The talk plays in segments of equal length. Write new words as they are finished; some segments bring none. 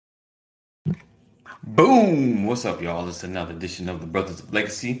Boom! What's up, y'all? It's another edition of the Brothers of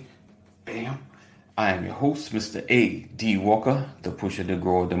Legacy. Bam! I am your host, Mr. A.D. Walker, the pusher, the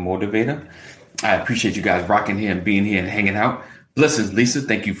grower, the motivator. I appreciate you guys rocking here and being here and hanging out. Blessings, Lisa.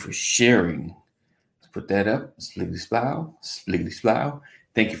 Thank you for sharing. Let's put that up. Spliggly splow. Spliggly splow.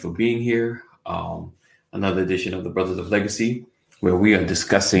 Thank you for being here. Another edition of the Brothers of Legacy, where we are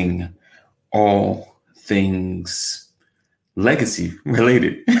discussing all things legacy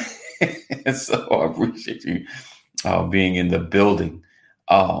related. So I appreciate you being in the building.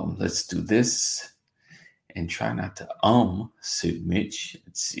 Let's do this and try not to Sid Mitch.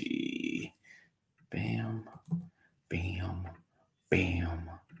 Let's see. Bam, bam, bam,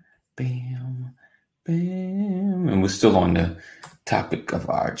 bam, bam. And we're still on the topic of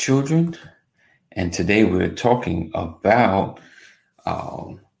our children. And today we're talking about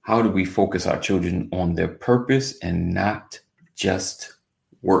how do we focus our children on their purpose and not just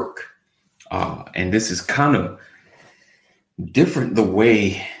work. And this is kind of different the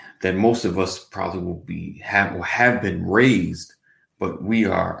way that most of us probably will have been raised, but we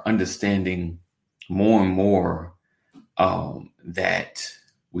are understanding more and more that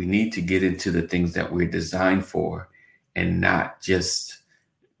we need to get into the things that we're designed for and not just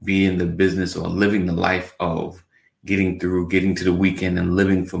be in the business or living the life of getting to the weekend and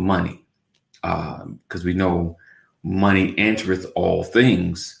living for money. Because we know money answereth all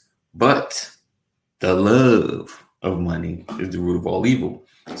things. But the love of money is the root of all evil.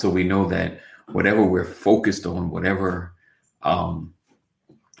 So we know that whatever we're focused on, whatever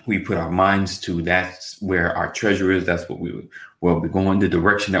we put our minds to, that's where our treasure is. That's what we'll be going, the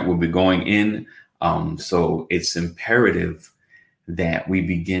direction that we'll be going in. So it's imperative that we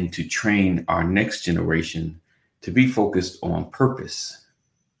begin to train our next generation to be focused on purpose,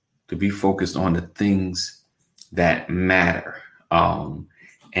 to be focused on the things that matter.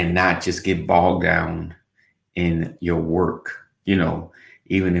 And not just get bogged down in your work,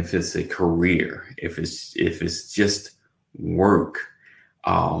 even if it's a career, if it's just work,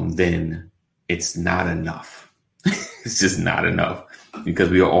 then it's not enough. It's just not enough because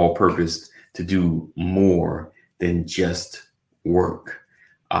we are all purposed to do more than just work.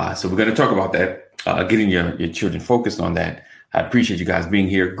 So we're going to talk about that, getting your children focused on that. I appreciate you guys being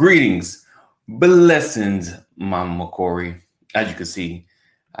here. Greetings, blessings, Mama Corey. As you can see,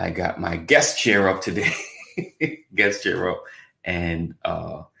 I got my guest chair up today, and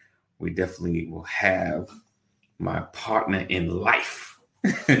we definitely will have my partner in life,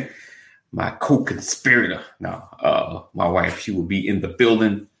 my co-conspirator. Now, my wife, she will be in the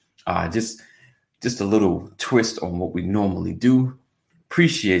building. Just a little twist on what we normally do.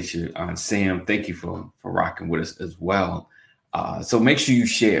 Appreciate you, Aunt Sam. Thank you for rocking with us as well. So make sure you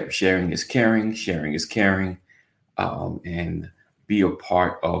share. Sharing is caring. Sharing is caring. And be a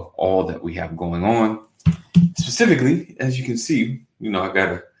part of all that we have going on. Specifically, as you can see,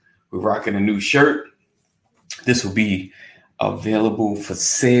 we're rocking a new shirt. This will be available for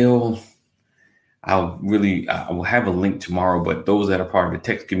sale. I will have a link tomorrow, but those that are part of the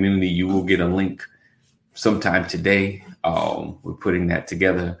text community, you will get a link sometime today. We're putting that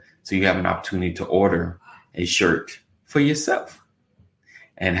together so you have an opportunity to order a shirt for yourself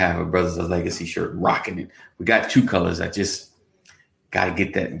and have a Brothers of Legacy shirt rocking it. We got two colors. I just got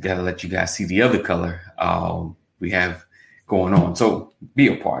to let you guys see the other color we have going on. So be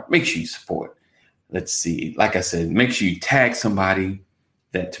a part. Make sure you support. Let's see. Like I said, make sure you tag somebody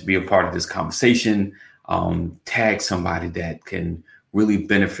that to be a part of this conversation. Tag somebody that can really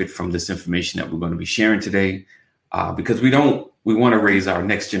benefit from this information that we're going to be sharing today. Because we want to raise our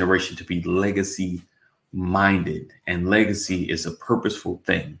next generation to be legacy minded, and legacy is a purposeful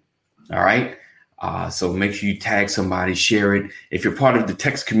thing. All right. So make sure you tag somebody, share it. If you're part of the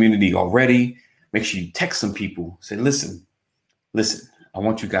text community already, make sure you text some people. Say, listen, I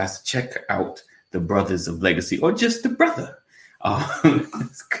want you guys to check out the Brothers of Legacy, or just the brother.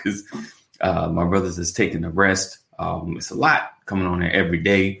 Because my brothers is taking a rest. It's a lot coming on there every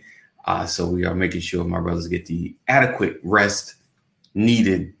day. So we are making sure my brothers get the adequate rest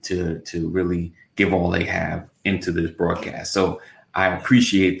needed to really give all they have into this broadcast. So I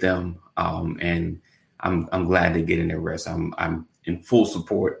appreciate them. And I'm glad they're getting their rest. I'm in full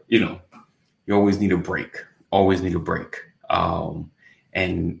support. You always need a break.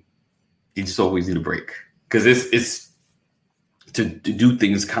 And you just always need a break because it's to do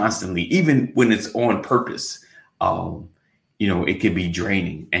things constantly, even when it's on purpose. It could be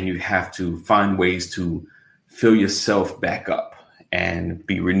draining, and you have to find ways to fill yourself back up and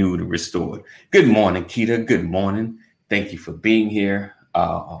be renewed and restored. Good morning, Keita. Good morning. Thank you for being here.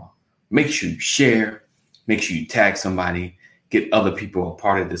 Make sure you share. Make sure you tag somebody. Get other people a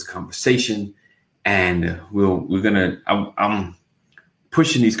part of this conversation. And I'm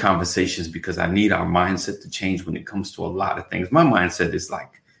pushing these conversations because I need our mindset to change when it comes to a lot of things. My mindset is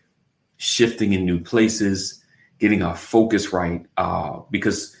like shifting in new places, getting our focus right,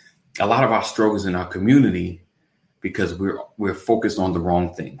 because a lot of our struggles in our community, because we're focused on the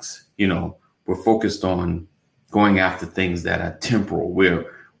wrong things. We're focused on going after things that are temporal.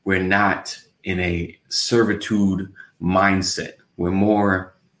 We're not in a servitude mindset. We're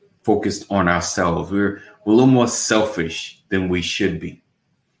more focused on ourselves. We're a little more selfish than we should be.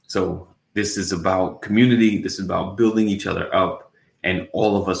 So this is about community. This is about building each other up and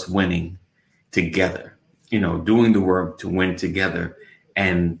all of us winning together, doing the work to win together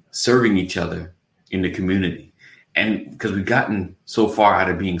and serving each other in the community. And because we've gotten so far out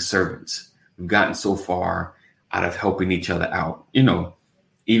of being servants, we've gotten so far out of helping each other out.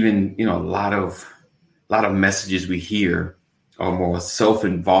 Even, a lot of messages we hear are more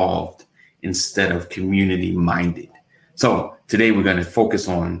self-involved instead of community minded. So today we're going to focus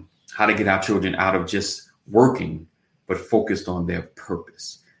on how to get our children out of just working, but focused on their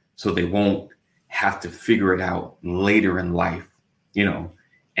purpose. So they won't have to figure it out later in life,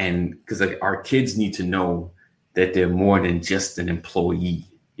 and because our kids need to know that they're more than just an employee.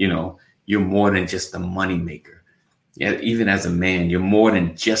 You're more than just a money maker. Yeah, even as a man, you're more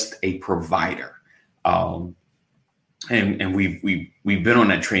than just a provider. And we've been on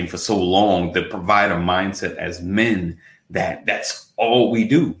that train for so long, the provider mindset as men, that's all we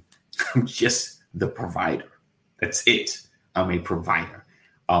do. I'm just the provider. That's it. I'm a provider.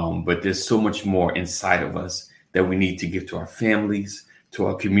 But there's so much more inside of us that we need to give to our families, to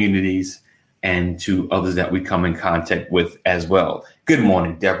our communities, and to others that we come in contact with as well. Good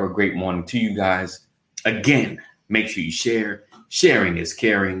morning, Deborah. Great morning to you guys. Again, make sure you share. Sharing is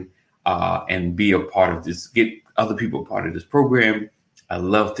caring, and be a part of this. Get other people a part of this program. I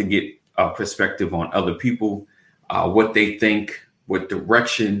love to get a perspective on other people, what they think, what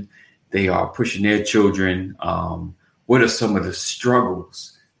direction they are pushing their children. What are some of the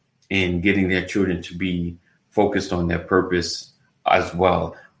struggles in getting their children to be focused on their purpose as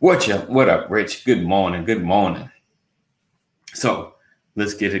well? What up, Rich? Good morning. Good morning. So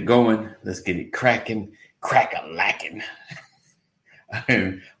let's get it going. Let's get it cracking, crack-a-lacking.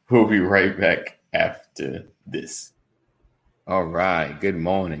 And we'll be right back after this. All right. Good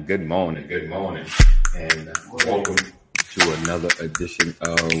morning. Good morning. Good morning. And welcome to another edition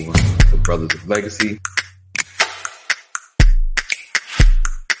of the Brothers of Legacy.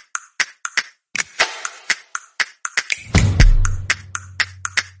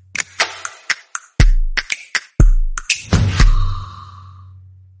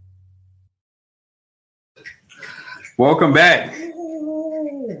 Welcome back.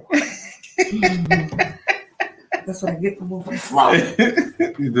 That's what I get for moving slow.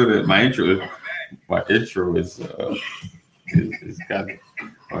 You do that. My intro is got it.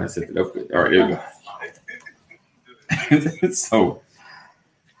 Oh, I set it up good. All right, there we go. So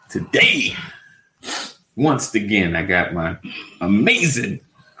today, once again, I got my amazing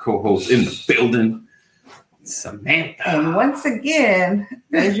co-host in the building, Samantha. And once again,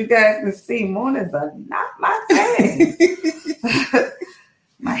 as you guys can see, mornings are not my thing.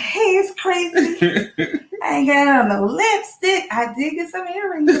 My hair is crazy. I ain't got on no lipstick. I did get some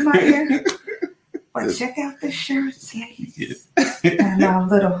earrings in my ear. But check out the shirts, ladies. And our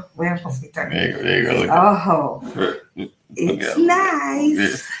little, where I'm supposed to be turning. There you go. Oh, it's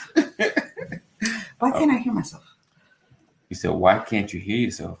nice. Why can't I hear myself? You said, why can't you hear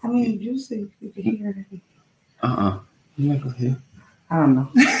yourself? I mean, usually you can hear it. You're not going to hear. I don't know.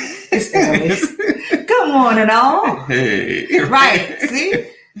 It's early. Good morning, all. Hey. Right, see?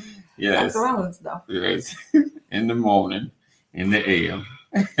 Yes. Dr. Rollins, though. Yes. In the morning, in the AM.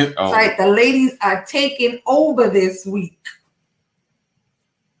 That's right. The ladies are taking over this week.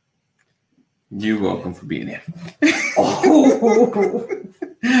 You're welcome for being here. Oh.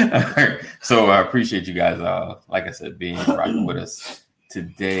 All right. So I appreciate you guys, like I said, being rocking with us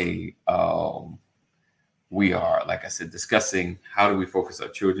today. We are, like I said, discussing how do we focus our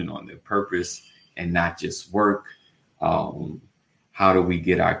children on their purpose and not just work. How do we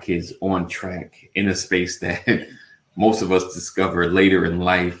get our kids on track in a space that most of us discover later in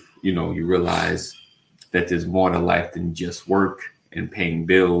life? You realize that there's more to life than just work and paying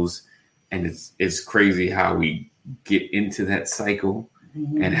bills. And it's crazy how we get into that cycle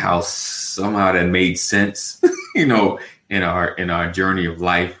and how somehow that made sense, in our journey of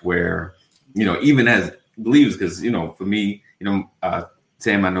life where, even as believers, because, for me,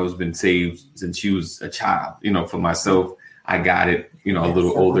 Sam, I know, has been saved since she was a child. For myself, I got it, a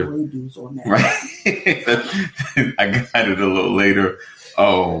little older. Right. I got it a little later.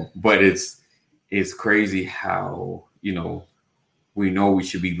 Oh, but it's it's crazy how, we know we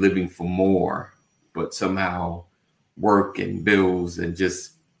should be living for more, but somehow work and bills and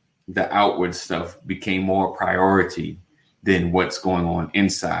just the outward stuff became more priority than what's going on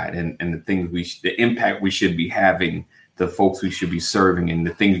inside, and the things the impact we should be having, the folks we should be serving, and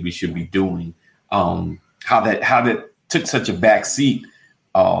the things we should be doing. How that took such a back seat.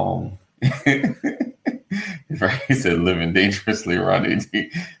 Right, he said living dangerously around AD.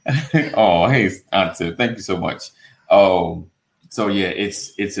 Oh, hey, Aunt, thank you so much. So yeah,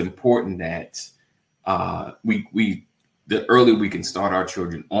 it's important that we the earlier we can start our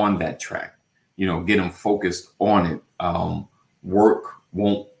children on that track, get them focused on it. Work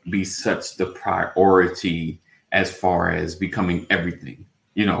won't be such the priority as far as becoming everything,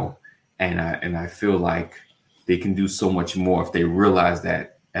 and I feel like they can do so much more if they realize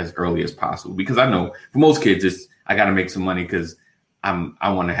that as early as possible. Because I know for most kids, I got to make some money because I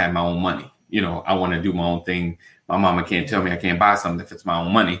want to have my own money. I want to do my own thing. My mama can't tell me I can't buy something if it's my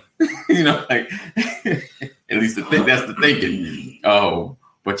own money. Like at least that's the thinking. Oh,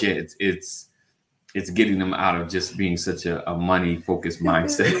 but yeah, it's getting them out of just being such a money focused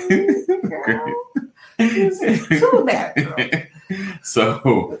mindset. Too bad.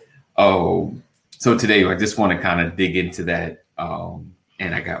 So today I just want to kind of dig into that.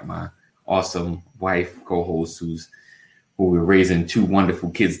 And I got my awesome wife co-host who we're raising two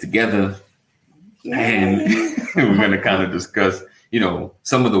wonderful kids together. Yay. And we're going to kind of discuss,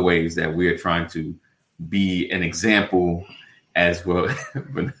 some of the ways that we're trying to be an example as well.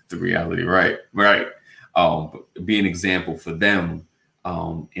 But the reality, right. Be an example for them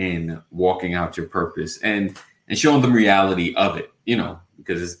in walking out your purpose and showing them reality of it,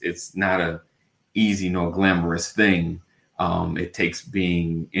 because it's not a easy nor glamorous thing. It takes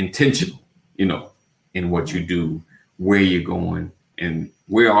being intentional, in what you do, where you're going, and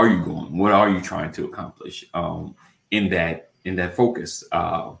where are you going? What are you trying to accomplish in that focus?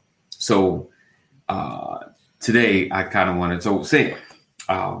 So today I kind of wanted to say,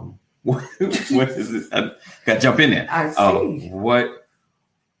 what is it? I got to jump in there. I see.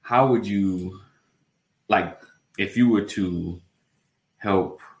 How would you, like, if you were to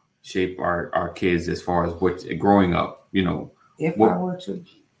help shape our kids as far as what growing up, if I were to,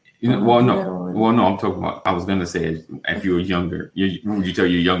 no, I'm talking about, I was going to say, if you were younger, what would you tell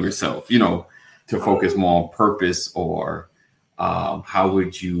your younger self, to focus more on purpose, or how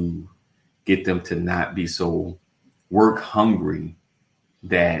would you get them to not be so work hungry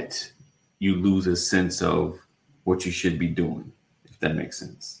that you lose a sense of what you should be doing, if that makes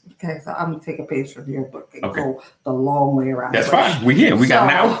sense? Okay, so I'm gonna take a page from your book and go the long way around. That's fine. We here. We got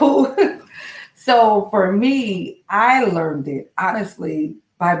now. So for me, I learned it honestly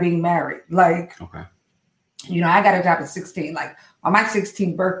by being married. Like, okay, I got a job at 16. Like on my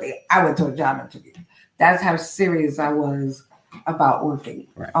 16th birthday, I went to a job interview. That's how serious I was about working.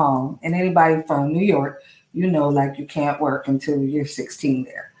 Right. And anybody from New York, like you can't work until you're 16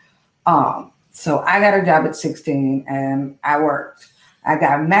 there. So I got a job at 16 and I worked. I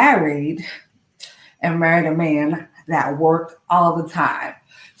got married and married a man that worked all the time.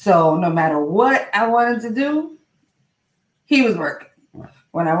 So no matter what I wanted to do, he was working.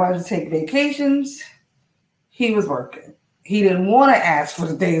 When I wanted to take vacations, he was working. He didn't want to ask for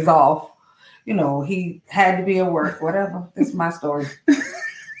the days off. He had to be at work, whatever. This is my story.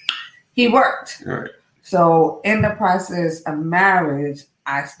 He worked. Right. So in the process of marriage,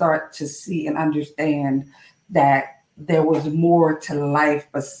 I start to see and understand that there was more to life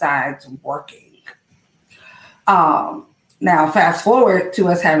besides working. Now, fast forward to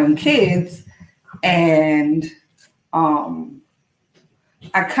us having kids, and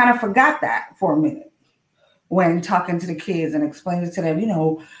I kind of forgot that for a minute when talking to the kids and explaining to them,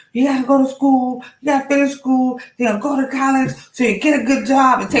 you got to go to school, you got to finish school, go to college so you get a good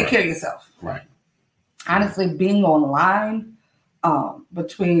job and take care of yourself. Right. Honestly, being online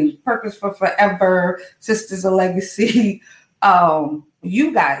between Purpose for Forever, Sisters of Legacy,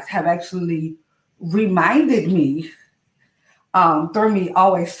 you guys have actually reminded me through me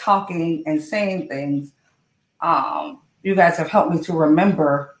always talking and saying things. You guys have helped me to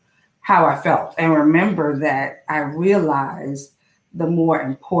remember how I felt and remember that I realized the more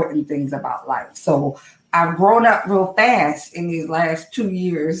important things about life. So I've grown up real fast in these last 2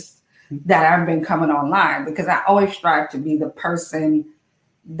 years that I've been coming online, because I always strive to be the person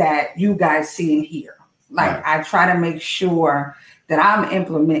that you guys see and hear. Like, right. I try to make sure that I'm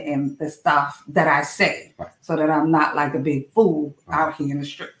implementing the stuff that I say, right, so that I'm not like a big fool, right, out here in the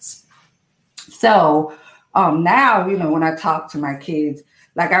streets. So now, when I talk to my kids,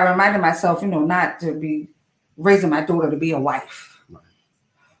 like I reminded myself, not to be raising my daughter to be a wife. Right.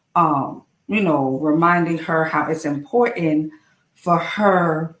 reminding her how it's important for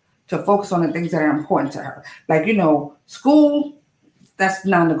her to focus on the things that are important to her. Like, school, that's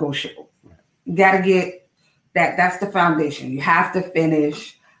non-negotiable. You got to get that. That's the foundation. You have to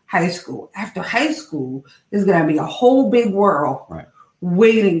finish high school. After high school, there's going to be a whole big world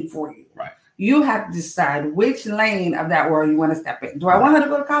waiting for you. Right. You have to decide which lane of that world you want to step in. Do I want her to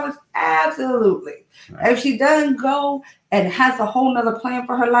go to college? Absolutely. Right. If she doesn't go and has a whole nother plan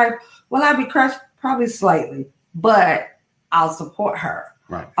for her life, will I be crushed? Probably slightly, but I'll support her.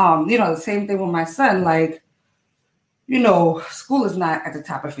 Right. The same thing with my son. Like, school is not at the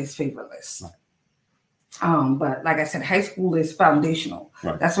top of his favorite list. Right. But like I said, high school is foundational.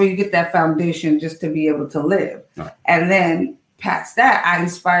 Right. That's where you get that foundation just to be able to live. Right. And then past that, I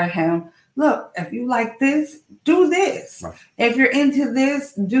inspire him. Look, if you like this, do this. Right. If you're into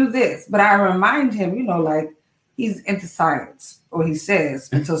this, do this. But I remind him, he's into science, or he says,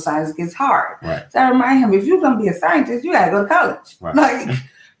 until science gets hard. Right. So I remind him, if you're going to be a scientist, you got to go to college. Right. Like,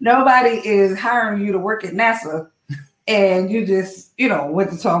 nobody is hiring you to work at NASA and you just, went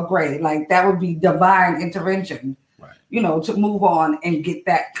to 12th grade. Like, that would be divine intervention, to move on and get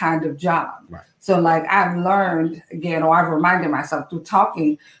that kind of job. Right. So, like, I've learned, again, or I've reminded myself through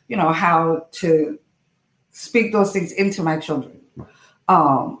talking, how to speak those things into my children.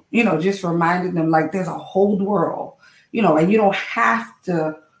 Just reminding them, like, there's a whole world, and you don't have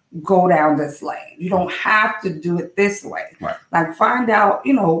to go down this lane. You don't have to do it this way. Right. Like, find out,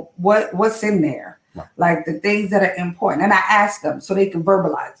 what's in there, like the things that are important. And I ask them so they can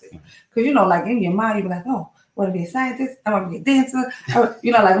verbalize it. Because, like, in your mind, you're like, oh, I want to be a scientist. I want to be a dancer.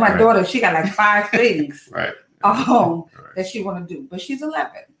 Like my daughter, she got like 5 things that she want to do, but she's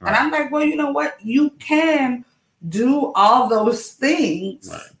 11. Right. And I'm like, well, you know what? You can do all those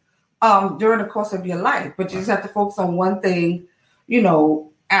things during the course of your life, but you just have to focus on one thing,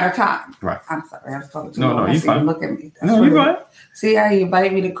 at a time. Right. I'm sorry, I was talking to him. No, you're fine. Look at me. You're fine. See how he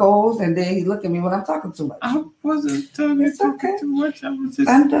invite me to calls, and then he look at me when I'm talking too much. I wasn't telling you talking too much. I was just.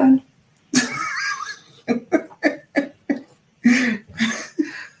 I'm done.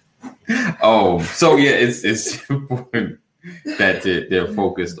 So yeah, it's important that they're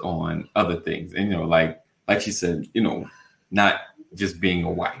focused on other things, and like she said, not just being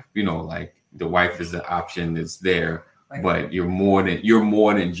a wife. Like the wife is the option that's there, but you're more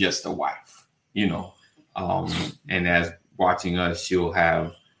than just a wife. And as watching us, she'll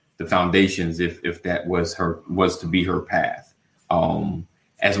have the foundations if that was to be her path.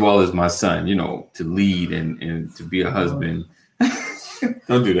 As well as my son, to lead and to be a husband.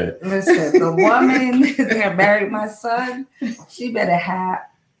 Don't do that. Listen, the woman that married my son, she better have,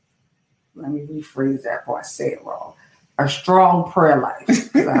 let me rephrase that before I say it wrong, a strong prayer life.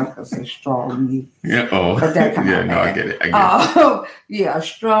 Because I'm going to say strong needs. Yeah, but that I get it. Yeah, a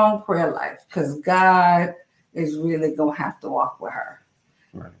strong prayer life. Because God is really going to have to walk with her.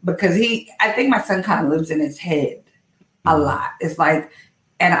 Right. Because I think my son kind of lives in his head a lot. It's like,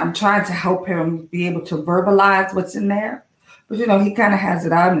 and I'm trying to help him be able to verbalize what's in there. But, he kind of has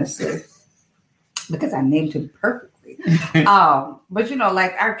it honestly because I named him perfectly. But,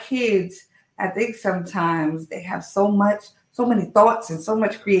 like our kids, I think sometimes they have so many thoughts and so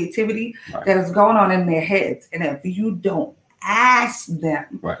much creativity that is going on in their heads. And if you don't ask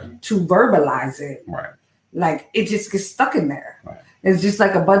them to verbalize it, like it just gets stuck in there. Right. It's just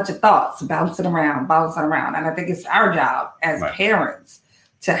like a bunch of thoughts bouncing around. And I think it's our job as parents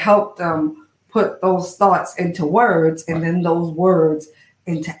to help them put those thoughts into words and then those words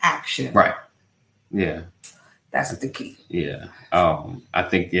into action. Right. Yeah. That's the key. Yeah. I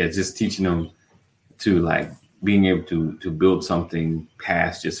think, just teaching them to like being able to build something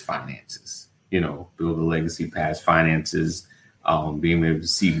past just finances, build a legacy past finances, being able to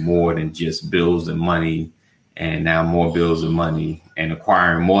see more than just bills and money, and now more bills and money and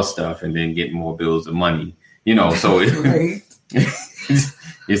acquiring more stuff and then getting more bills and money, so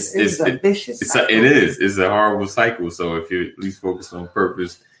it's a vicious cycle. It is. It's a horrible cycle. So if you at least focus on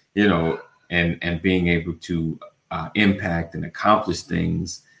purpose, and being able to impact and accomplish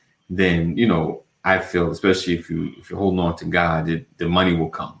things, then, I feel, especially if you're holding on to God, the money will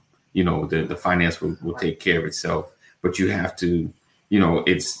come, the finance will take care of itself, but you have to,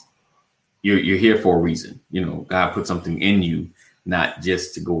 you're here for a reason. God put something in you, not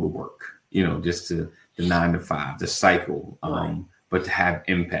just to go to work, just to the 9 to 5, the cycle, but to have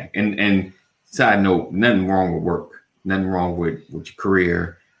impact. And side note, nothing wrong with work, nothing wrong with your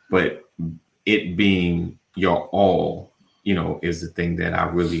career, but it being your all, is the thing that I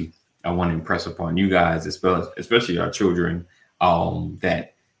want to impress upon you guys, especially our children,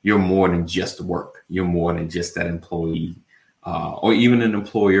 that you're more than just work. You're more than just that employee. or even an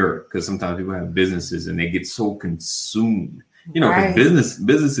employer, because sometimes people have businesses and they get so consumed, because Right.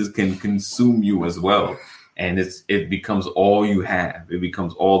 businesses can consume you as well. And it becomes all you have. It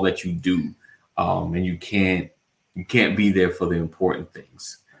becomes all that you do. And you can't be there for the important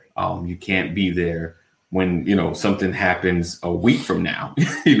things. You can't be there when, something happens a week from now,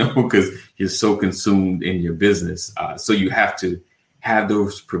 because you're so consumed in your business. So you have to have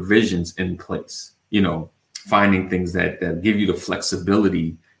those provisions in place, finding things that give you the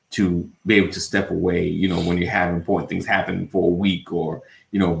flexibility to be able to step away, when you have important things happen for a week, or,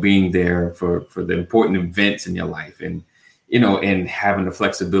 being there for the important events in your life, and, and having the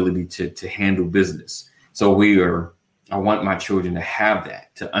flexibility to handle business. So I want my children to have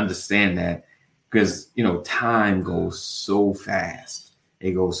that, to understand that, because, time goes so fast.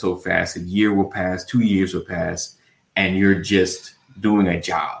 It goes so fast. A year will pass, 2 years will pass, and you're just doing a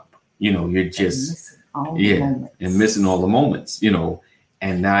job. You're just and missing all the moments,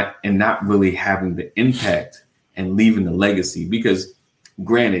 and not really having the impact and leaving the legacy. Because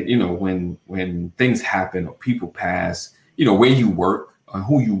granted, when things happen or people pass, where you work or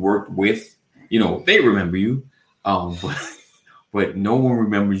who you worked with, they remember you. But no one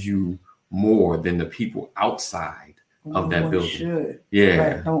remembers you more than the people outside of that building. Should. Yeah.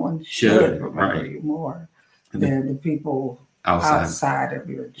 Right. No one should remember you more than the people outside of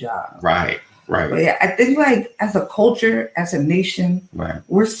your job. Right. But yeah, I think as a culture, as a nation, right,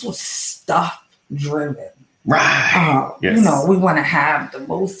 we're so stuff driven. Right. Yes. We want to have the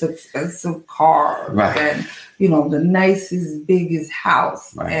most expensive cars, right, and the nicest, biggest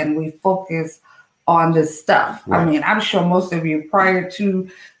house, right, and we focus on this stuff. Right. I mean, I'm sure most of you prior to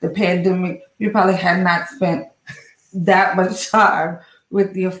the pandemic, you probably had not spent that much time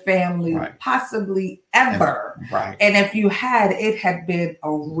with your family, right, possibly ever. Right. And if you had, it had been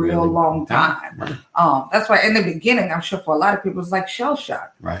a real long time. Right. That's why in the beginning, I'm sure for a lot of people, it's like shell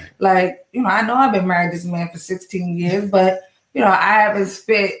shock. Right. Like, I know I've been married to this man for 16 years, but, I haven't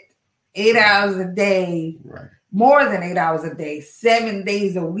spent 8 hours a day, right, more than 8 hours a day, 7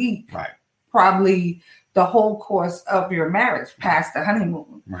 days a week. Right. Probably the whole course of your marriage past the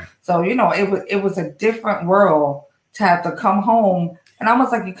honeymoon. Right. So, it was a different world to have to come home, and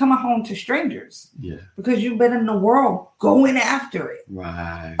almost like you're coming home to strangers. Yeah. Because you've been in the world going after it.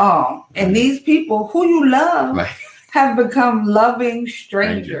 Right. And these people who you love right, have become loving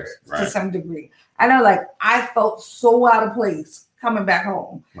strangers right, to some degree. I know, I felt so out of place coming back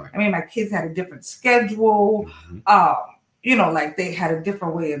home. Right. I mean, my kids had a different schedule. Mm-hmm. They had a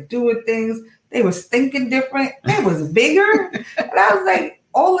different way of doing things. They was thinking different. They was bigger. And I was like,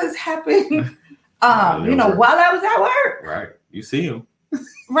 all this happened, while I was at work. Right. You see them.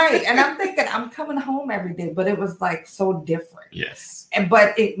 Right. And I'm thinking I'm coming home every day, but it was so different. Yes.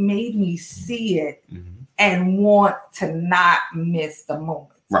 But it made me see it and want to not miss the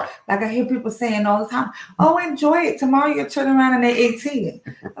moment. Right. Like I hear people saying all the time, oh, enjoy it. Tomorrow you'll turn around and they're 18.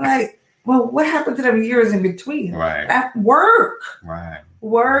 I'm like, well, what happened to them years in between? Right. That work. Right.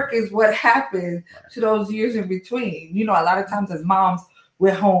 Work is what happened to those years in between. A lot of times as moms,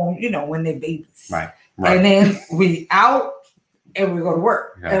 we're home, when they're babies. Right. And then we out and we go to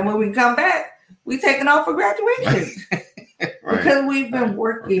work. Right. And when we come back, we taking off for graduation. Right. Because we've been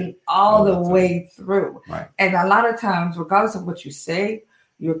working all the way through. Right. And a lot of times, regardless of what you say,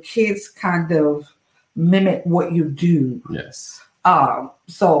 your kids kind of mimic what you do. Yes.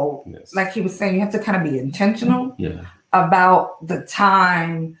 So like he was saying, you have to kind of be intentional about the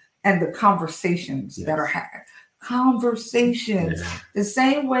time and the conversations that are had. Conversations. The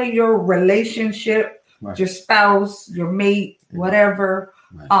same way your relationship, your spouse, your mate, whatever,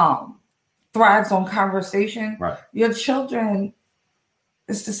 thrives on conversation. Right. Your children,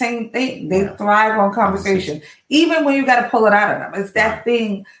 it's the same thing. They thrive on conversation. Even when you got to pull it out of them. It's that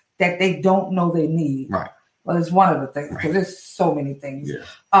thing that they don't know they need. Right. Well, it's one of the things, because there's so many things.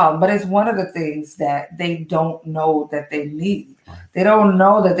 Yeah. But it's one of the things that they don't know that they need. Right. They don't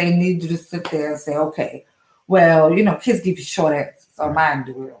know that they need you to sit there and say, okay, well, kids give you short answers, so mine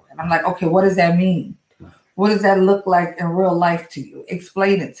do it. And I'm like, okay, what does that mean? What does that look like in real life to you?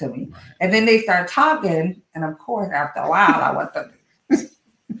 Explain it to me. Right. And then they start talking, and of course, after a while, I want them to.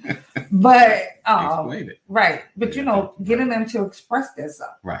 But explain it. Right. But getting them to express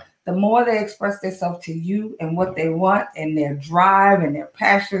themselves. Right. The more they express themselves to you and what they want and their drive and their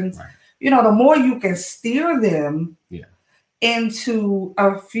passions, the more you can steer them into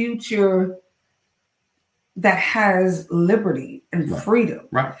a future that has liberty and freedom.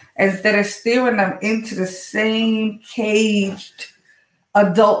 Right. Instead of steering them into the same caged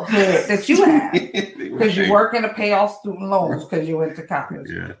adulthood that you have. Because you're working to pay off student loans because you went to college.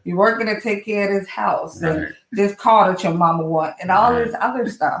 Yeah. You're working to take care of this house Right. and this car that your mama want and all this other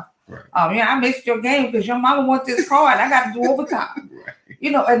stuff. Right. I missed your game because your mama wants this car and I got to do overtime. Right.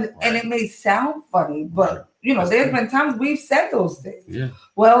 And it may sound funny, but there's been times we've said those things. Yeah.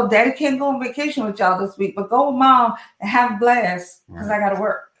 Well, Daddy can't go on vacation with y'all this week, but go with Mom and have a blast because I got to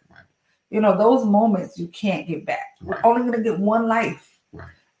work. Right. Those moments you can't get back. Right. We're only going to get one life. Right.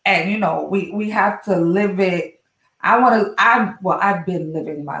 And, we have to live it. I've been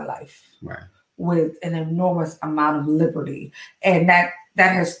living my life with an enormous amount of liberty. And that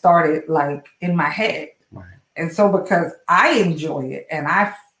has started like in my head. Right. And so because I enjoy it and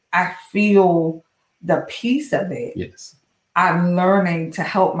I feel the peace of it, yes, I'm learning to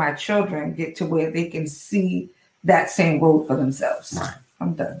help my children get to where they can see that same road for themselves. Right.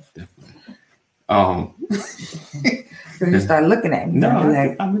 I'm done. Definitely. So you start looking at me. No,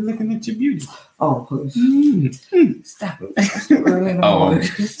 I've been looking at your beauty. Oh, please. Stop it. Early in the morning.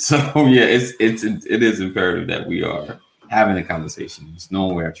 So yeah, it is imperative that we are having the conversations,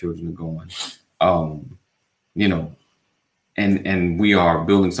 knowing where our children are going. And we are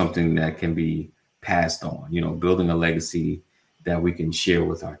building something that can be passed on, building a legacy that we can share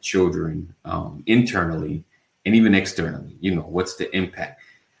with our children internally and even externally. What's the impact?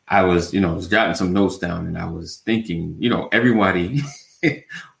 I was jotting some notes down and I was thinking, everybody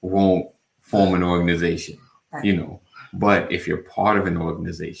won't form an organization, but if you're part of an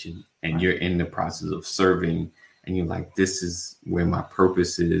organization and you're in the process of serving and you're like, this is where my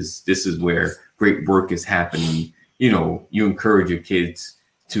purpose is, this is where great work is happening, you encourage your kids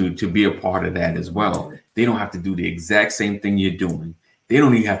to be a part of that as well. They don't have to do the exact same thing you're doing. They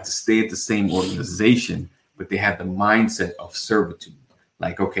don't even have to stay at the same organization, but they have the mindset of servitude.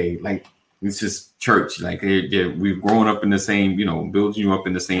 Like, okay, like it's just church. Like we've grown up in the same, building you up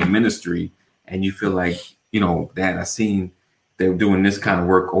in the same ministry. And you feel like, Dad, I seen they're doing this kind of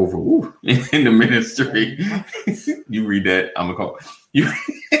work over in the ministry. You read that, I'm gonna call you.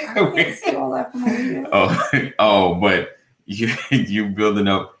 I can't all that from over but you building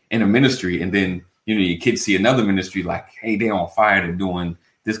up in a ministry, and then your kids see another ministry like, hey, they're on fire, they're doing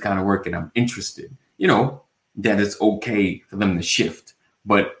this kind of work, and I'm interested. That it's okay for them to shift,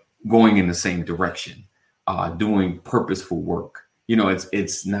 but going in the same direction, doing purposeful work.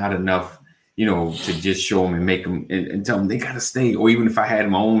 It's not enough. To just show them and make them and tell them they got to stay. Or even if I had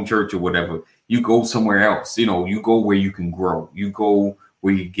my own church or whatever, you go somewhere else. You go where you can grow. You go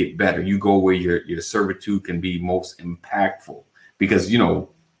where you get better. You go where your servitude can be most impactful. Because,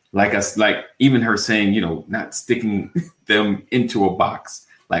 like even her saying, not sticking them into a box.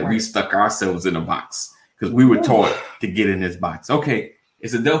 Like we stuck ourselves in a box because we were taught to get in this box. Okay,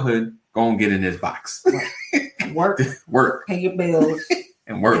 it's adulthood. Go and get in this box. Work. Pay your bills.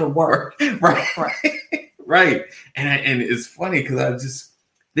 And work. Right. And it's funny because I was just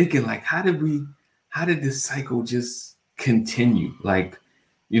thinking, like, how did this cycle just continue? Like,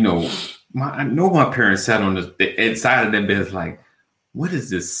 I know my parents sat on the inside of their beds, like, what is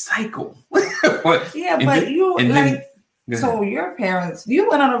this cycle? So your parents, you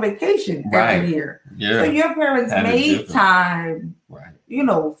went on a vacation every year. Yeah. So your parents made time,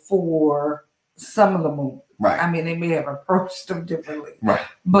 for some of the moments. Right. I mean, they may have approached them differently. Right.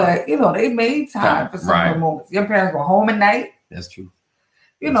 But, they made time for some of the moments. Your parents were home at night. That's true.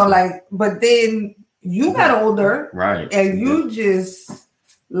 But then you got older. Right. And you just,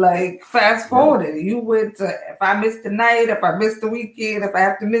 fast forwarded. You went to, if I missed the night, if I missed the weekend, if I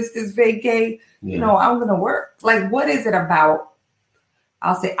have to miss this vacay, I'm going to work. Like, what is it about,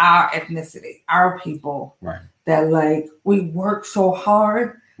 I'll say, our ethnicity, our people, that, we work so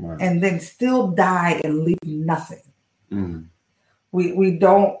hard. Right. And then still die and leave nothing. Mm. We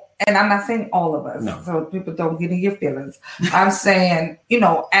don't, and I'm not saying all of us, so people don't get in your feelings. I'm saying,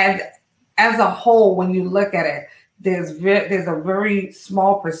 as a whole, when you look at it, there's a very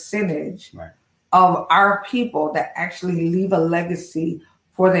small percentage of our people that actually leave a legacy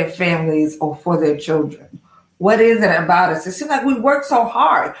for their families or for their children. What is it about us? It seems like we work so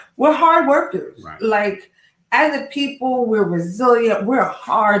hard. We're hard workers. Right. As a people, we're resilient. We're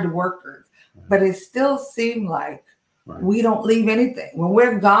hard workers, but it still seems like we don't leave anything. When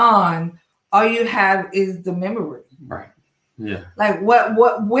we're gone, all you have is the memory. Right. Yeah. Like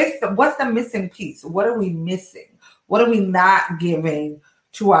what's the missing piece? What are we missing? What are we not giving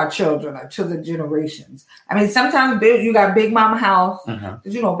to our children or to the generations? I mean, sometimes you got Big Mama house,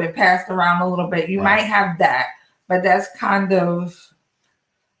 been passed around a little bit. You might have that, but that's kind of.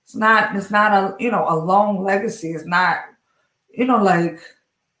 It's not a long legacy. It's not, like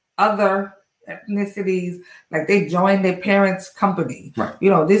other ethnicities, like they join their parents' company. Right.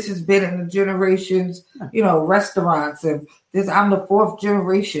 This has been in the generations, restaurants. And I'm the fourth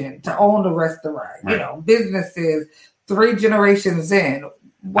generation to own the restaurant, Right. Businesses 3 generations in.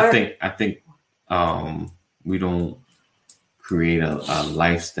 I think we don't create a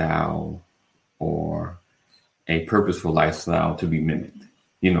lifestyle or a purposeful lifestyle to be mimicked.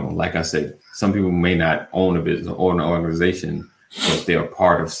 Like I said, some people may not own a business or an organization, but they're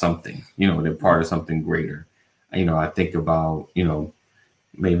part of something. They're part of something greater. I think about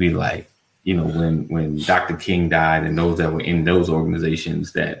maybe like when Dr. King died, and those that were in those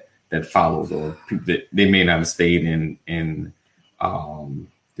organizations that followed, or people that they may not have stayed in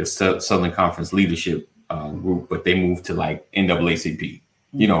the Southern Conference leadership group, but they moved to like NAACP.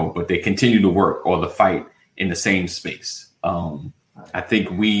 But they continue to work or the fight in the same space. I think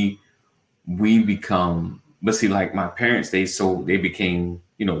we become, but see, like my parents, they became,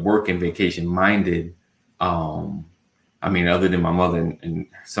 work and vacation minded. Other than my mother and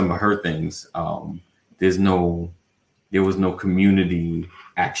some of her things, there was no community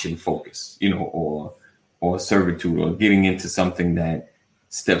action focus, or servitude, or getting into something that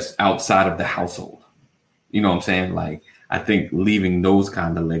steps outside of the household. You know what I'm saying? Like, I think leaving those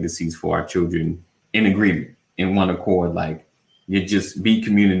kind of legacies for our children in agreement, in one accord, like, you just be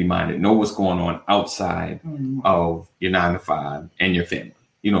community minded, know what's going on outside of your 9 to 5 and your family,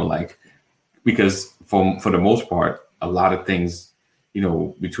 because for the most part, a lot of things,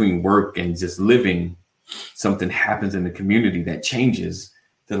 between work and just living, something happens in the community that changes.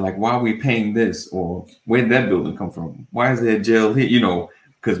 They're like, why are we paying this? Or where did that building come from? Why is there a jail here?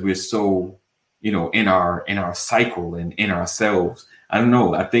 Because we're so, in our cycle and in ourselves. I don't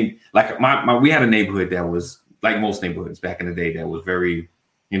know. I think like we had a neighborhood that was like most neighborhoods back in the day that was very,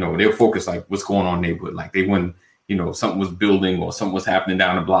 they were focused like what's going on in the neighborhood. Like they wouldn't, something was building or something was happening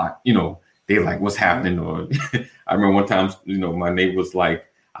down the block, they like what's happening. Or I remember one time, my neighbor was like,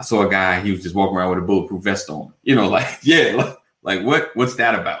 I saw a guy, he was just walking around with a bulletproof vest on, like what's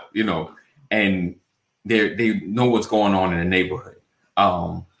that about? And they know what's going on in the neighborhood.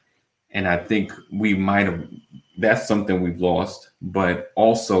 And I think that's something we've lost, but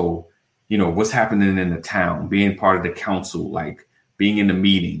also, what's happening in the town, being part of the council, like being in the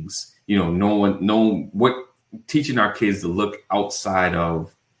meetings, teaching our kids to look outside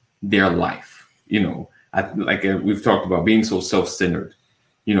of their life. We've talked about being so self-centered.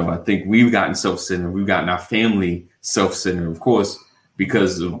 I think we've gotten self-centered. We've gotten our family self-centered, of course,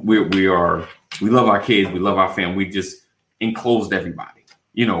 because we love our kids. We love our family. We just enclosed everybody,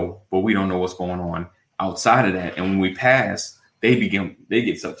 but we don't know what's going on outside of that. And when we pass, they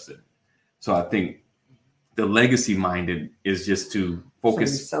get self-centered. So I think the legacy minded is just to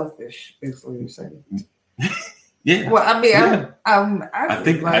focus. So selfish is what you're saying. Yeah. Well,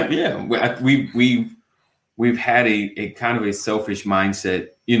 we've had a kind of a selfish mindset,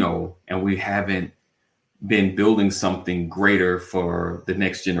 and we haven't been building something greater for the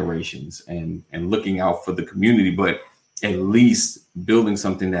next generations and looking out for the community, but at least building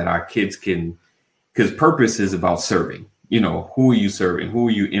something that our kids can, because purpose is about serving. Who are you serving? Who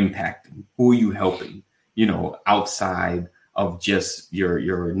are you impacting? Who are you helping? Outside of just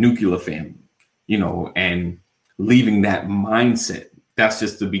your nuclear family, and leaving that mindset. That's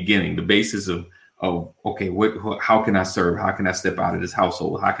just the beginning, the basis of okay, how can I serve? How can I step out of this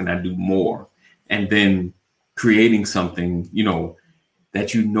household? How can I do more? And then creating something, that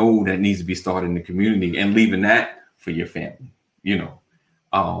that needs to be started in the community, and leaving that for your family.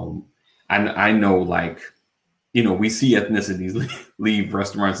 I know, like, we see ethnicities leave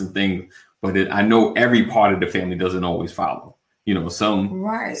restaurants and things, but I know every part of the family doesn't always follow.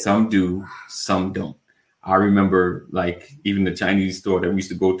 Some do, some don't. I remember, like, even the Chinese store that we used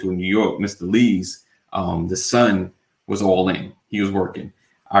to go to in New York, Mr. Lee's, the son was all in. He was working.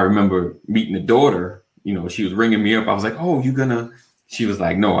 I remember meeting the daughter. She was ringing me up. I was like, "Oh, She was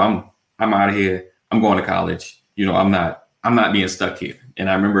like, "No, I'm out of here. I'm going to college. I'm not being stuck here." And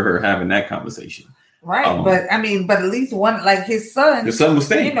I remember her having that conversation. Right, but at least one, like his son. The son was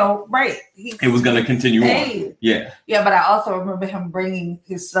staying. Right. It was going to continue on. Yeah. Yeah, but I also remember him bringing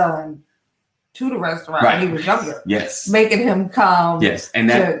his son to the restaurant when he was younger. Yes. Making him come. Yes, and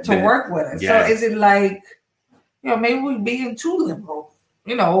to work with us. Yes. So is it like, maybe we're being too liberal?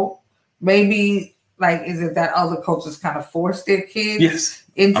 Maybe like, is it that other cultures kind of force their kids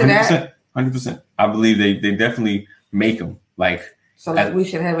into 100%, that? 100%. I believe they definitely make them like. So like we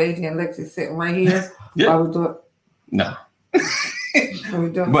should have AJ and Lexi sitting right here while we do it. No.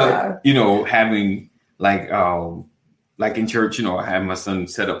 But having like in church, I have my son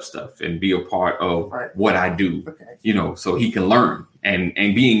set up stuff and be a part of what I do, so he can learn and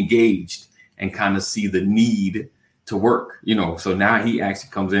be engaged and kind of see the need to work, So now he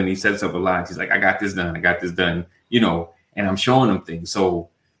actually comes in, he sets up a line. He's like, I got this done, and I'm showing him things. So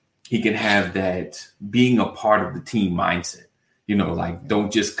he can have that being a part of the team mindset, like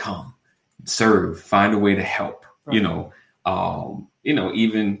don't just come, serve, find a way to help, right.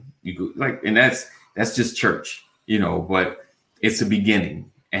 Even you go, like, and that's just church, but it's a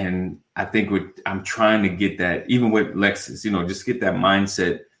beginning. And I think I'm trying to get that, even with Lexus, just get that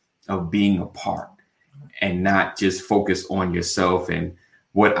mindset of being a part and not just focus on yourself and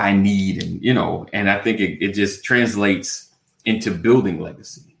what I need. And, and I think it just translates into building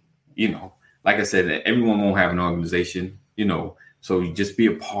legacy, like I said, everyone won't have an organization, so you just be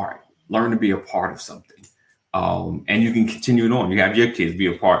a part, learn to be a part of something. And you can continue it on. You have your kids be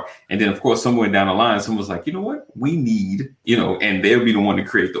a part. And then, of course, somewhere down the line, someone's like, you know what, we need, and they'll be the one to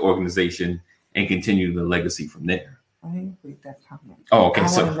create the organization and continue the legacy from there. I didn't read that comment. Oh, okay. I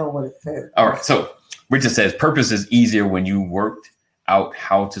want to know what it says. All right. So Richard says, purpose is easier when you worked out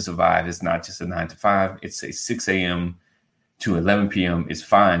how to survive. It's not just a 9 to 5. It's a 6 a.m. to 11 p.m. It's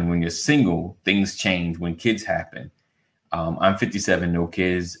fine. When you're single, things change. When kids happen. I'm 57, no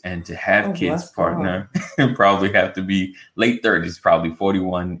kids, and to have kids partner probably have to be late 30s, probably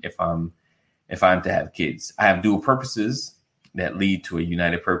 41 if I'm to have kids. I have dual purposes that lead to a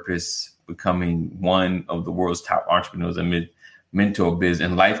united purpose, becoming one of the world's top entrepreneurs and mentor, biz,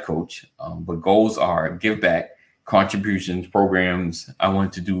 and life coach. But goals are give back, contributions, programs. I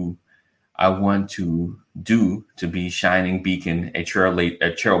want to do to be shining beacon, a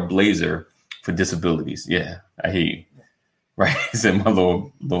trailblazer for disabilities. Yeah, I hear you. Right, he said my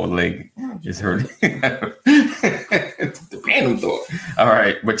lower leg is hurting. The random thought. All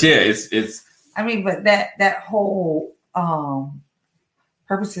right, but yeah, it's. I mean, but that whole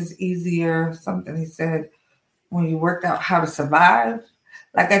purpose is easier. Something he said when you worked out how to survive.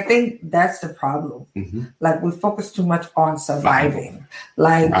 Like, I think that's the problem. Mm-hmm. Like, we focus too much on surviving.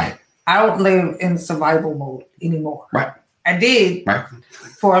 Like, right. I don't live in survival mode anymore. Right. I did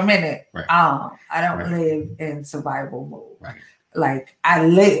for a minute. Right. I don't live in survival mode. Right. Like, I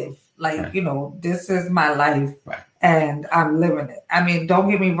live. Like, this is my life and I'm living it. I mean, don't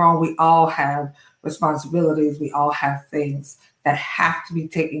get me wrong. We all have responsibilities. We all have things that have to be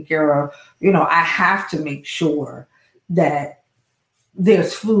taken care of. I have to make sure that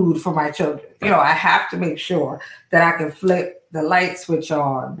there's food for my children. Right. I have to make sure that I can flip the light switch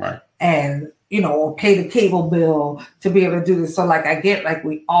on and or pay the cable bill to be able to do this. So like, I get like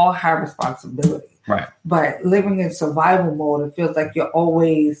we all have responsibility, right? But living in survival mode, it feels like you're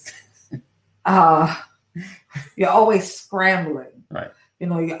always scrambling, right?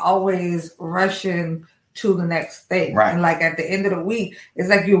 You're always rushing to the next thing. Right. And like at the end of the week, it's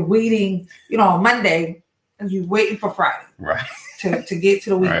like you're waiting, on Monday and you're waiting for Friday. Right. To get to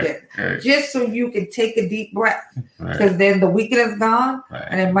the weekend, right. Just so you can take a deep breath, because then the weekend is gone,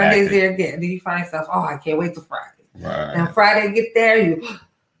 and then Monday's there again. And then you find yourself, oh, I can't wait till Friday. Right. And Friday get there,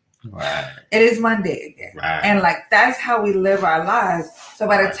 it is Monday again, and like that's how we live our lives. So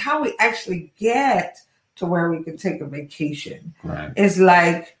by the time we actually get to where we can take a vacation, it's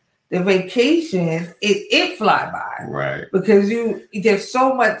like the vacation it fly by, right? Because there's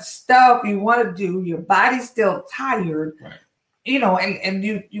so much stuff you want to do, your body's still tired. Right. And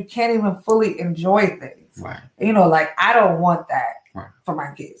you can't even fully enjoy things. Right. Like I don't want that for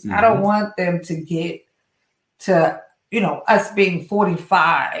my kids. Mm-hmm. I don't want them to get to, us being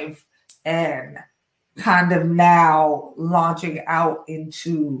 45 and kind of now launching out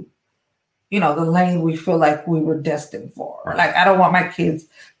into, the lane we feel like we were destined for. Right. Like I don't want my kids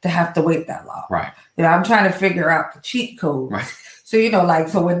to have to wait that long. Right. I'm trying to figure out the cheat code. Right. So,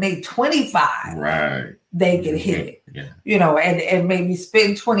 so when they 25, they can hit it, and maybe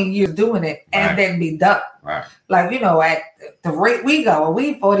spend 20 years doing it and then be done. Right. Like, at the rate we go,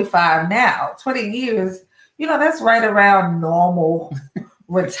 we 45 now, 20 years, that's right around normal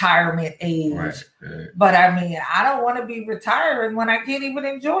retirement age. Right. But I mean, I don't want to be retiring when I can't even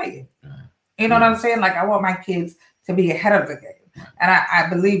enjoy it. You know what I'm saying? Like I want my kids to be ahead of the game. And I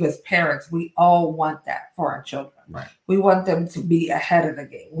believe as parents, we all want that for our children. Right. We want them to be ahead of the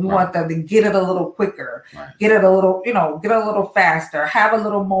game. We want them to get it a little quicker, right. Get it a little, get a little faster, have a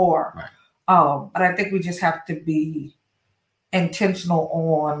little more. Right. But I think we just have to be intentional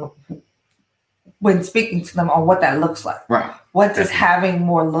on when speaking to them on what that looks like. Right. What does having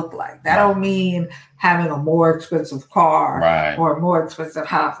more look like? That don't mean having a more expensive car or a more expensive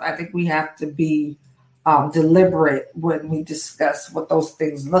house. I think we have to be deliberate when we discuss what those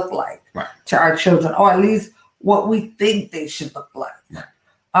things look like to our children, or at least what we think they should look like.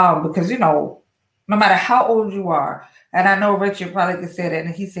 Right. Because, no matter how old you are. And I know Richard probably could say that,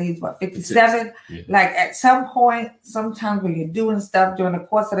 and he said he's what, 57? Yeah. Like at some point, sometimes when you're doing stuff during the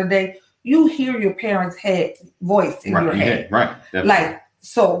course of the day, you hear your parents' voice in your head. Right. Definitely. Like,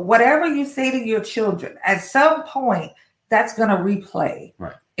 so whatever you say to your children, at some point, that's going to replay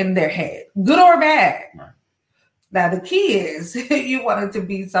in their head, good or bad. Right. Now, the key is you want it to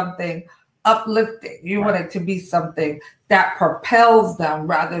be something uplifting. You want it to be something that propels them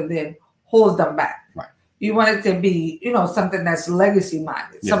rather than holds them back. Right. You want it to be, something that's legacy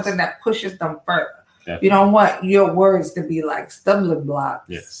minded, something that pushes them further. Definitely. You don't want your words to be like stumbling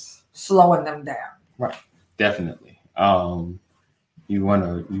blocks, slowing them down. Right. Definitely.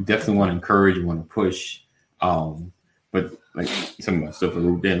 You definitely want to encourage, you want to push, but like some of my stuff a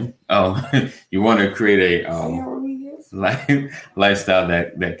little dim. You want to create a lifestyle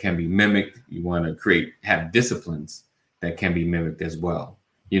that can be mimicked. You want to have disciplines that can be mimicked as well.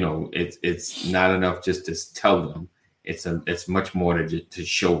 It's not enough just to tell them. It's much more to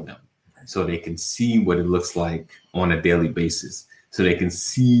show them, so they can see what it looks like on a daily basis, so they can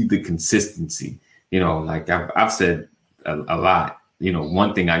see the consistency. Like I've said a lot.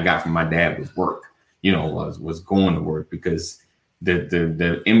 One thing I got from my dad was work. Was going to work, because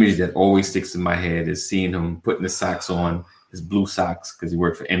the image that always sticks in my head is seeing him putting the socks on, his blue socks, because he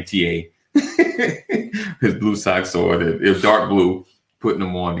worked for MTA. His blue socks on, it was dark blue, putting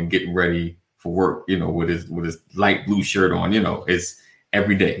them on and getting ready for work, with his light blue shirt on. It's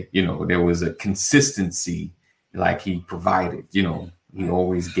every day. There was a consistency, like he provided. He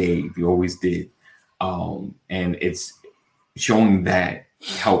always gave, he always did, and it's showing that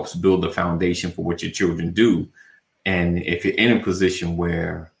helps build the foundation for what your children do. And if you're in a position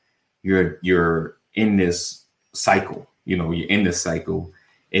where you're in this cycle,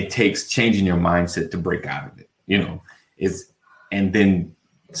 it takes changing your mindset to break out of it. And then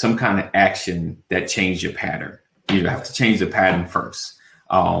some kind of action that change your pattern. You have to change the pattern first.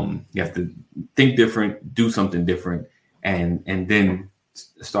 You have to think different, do something different, and then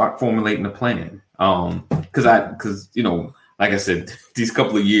start formulating a plan. Because like I said, these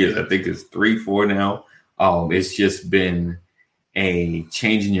couple of years, I think it's 3-4 now. It's just been a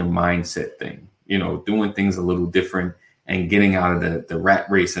changing your mindset thing, doing things a little different and getting out of the rat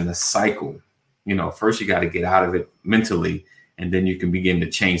race and the cycle. First you got to get out of it mentally, and then you can begin to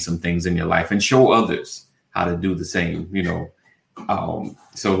change some things in your life and show others how to do the same,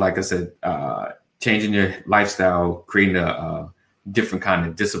 So like I said, changing your lifestyle, creating a different kind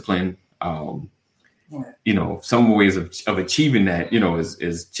of discipline. Some ways of achieving that,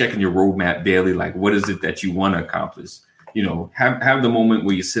 is checking your roadmap daily. Like, what is it that you want to accomplish? Have the moment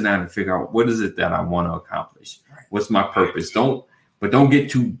where you sit down and figure out, what is it that I want to accomplish? What's my purpose? Don't get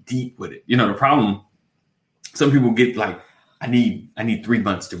too deep with it. The problem, some people get like, I need 3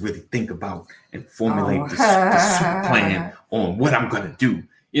 months to really think about and formulate this plan on what I'm going to do.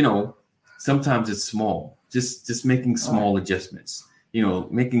 Sometimes it's small, just making small adjustments,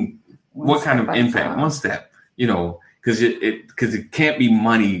 making what kind of impact, one step, because it can't be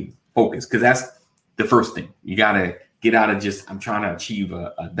money focused, because that's the first thing. You got to get out of just, I'm trying to achieve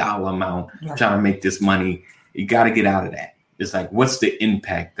a dollar amount, trying to make this money. You got to get out of that. It's like, what's the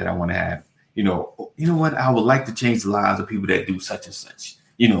impact that I want to have? You know what? I would like to change the lives of people that do such and such,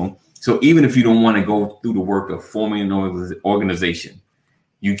 So even if you don't want to go through the work of forming an organization,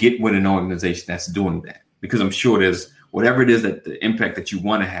 you get with an organization that's doing that, because I'm sure there's whatever it is that the impact that you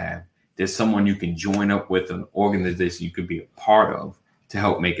want to have, there's someone you can join up with, an organization you could be a part of to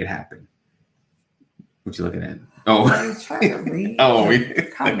help make it happen. What you looking at? Oh, I'm trying to read.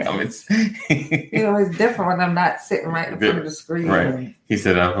 Comments. It's different when I'm not sitting right in front of the screen. Right. He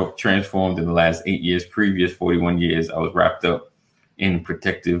said, I've transformed in the last 8 years. Previous 41 years, I was wrapped up in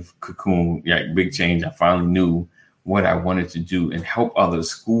protective cocoon. Yeah, big change. I finally knew what I wanted to do and help others.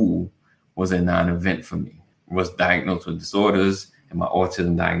 School was a non-event for me. I was diagnosed with disorders, and my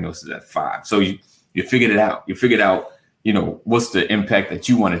autism diagnosis at 5. So you figured it out. You figured out, what's the impact that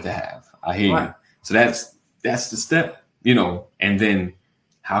you wanted to have. I hear you. So that's the step, and then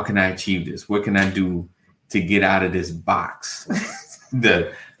how can I achieve this? What can I do to get out of this box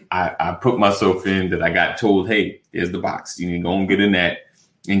that I put myself in, that I got told, hey, there's the box. You need to go and get in that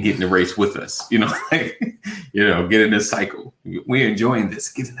and get in the race with us, get in this cycle. We're enjoying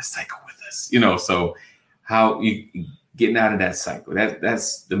this. Get in the cycle with us, so how you getting out of that cycle,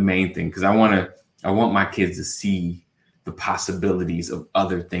 that's the main thing. Cause I want my kids to see the possibilities of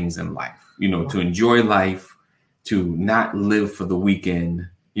other things in life, to enjoy life, to not live for the weekend,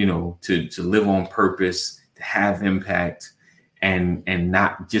 to live on purpose, to have impact, and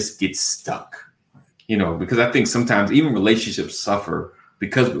not just get stuck, because I think sometimes even relationships suffer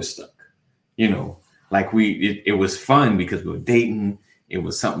because we're stuck, like it was fun because we were dating. It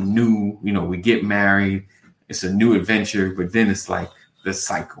was something new. You know, we get married. It's a new adventure, but then it's like the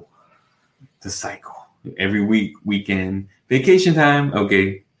cycle. Every week, weekend, vacation time.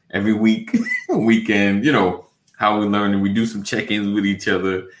 Okay. Every week, weekend, you know, how we learn and we do some check-ins with each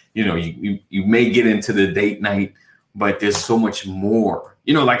other. You know, you may get into the date night, but there's so much more.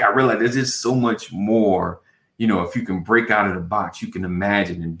 You know, like I realized there's just so much more. You know, if you can break out of the box, you can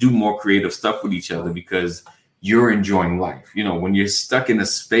imagine and do more creative stuff with each other because you're enjoying life. You know, when you're stuck in a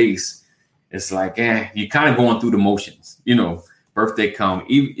space, it's like, you're kind of going through the motions. You know, birthday come,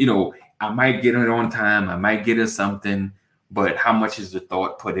 you know, I might get it on time. I might get it something, but how much is the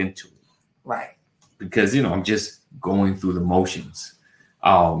thought put into it? Right. Because, you know, I'm just going through the motions.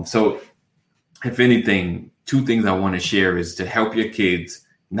 So if anything, two things I want to share is to help your kids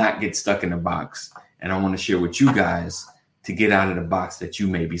not get stuck in a box. And I want to share with you guys to get out of the box that you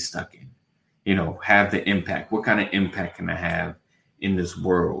may be stuck in. You know, have the impact. What kind of impact can I have in this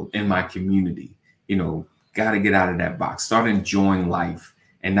world, in my community? You know, got to get out of that box. Start enjoying life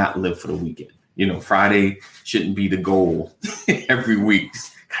and not live for the weekend. You know, Friday shouldn't be the goal every week.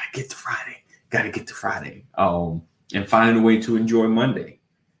 Got to get to Friday. And finding a way to enjoy Monday,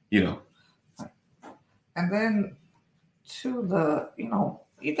 you know. And then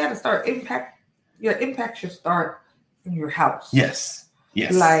you got to start your impact should start in your house. Yes.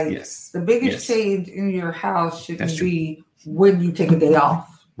 The biggest change in your house shouldn't be when you take a day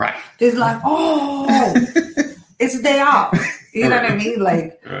off. Right. It's like, it's a day off. You know what I mean?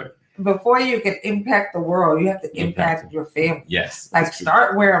 Like, before you can impact the world, you have to impact your family. Yes. Like,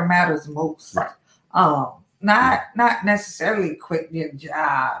 start where it matters most. Right. Not necessarily quit your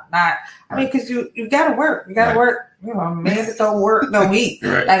job. Because you gotta work. You gotta work. You know, man that don't work, don't eat.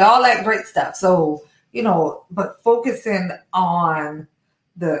 Right. Like all that great stuff. So, you know, but focusing on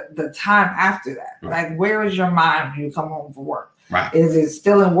the time after that. Right. Like, where is your mind when you come home from work? Right. Is it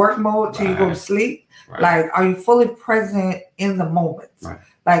still in work mode till you go to sleep? Right. Like, are you fully present in the moment? Right.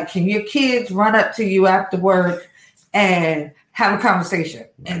 Like, can your kids run up to you after work and have a conversation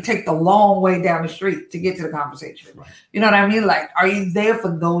and take the long way down the street to get to the conversation? Right. You know what I mean? Like, are you there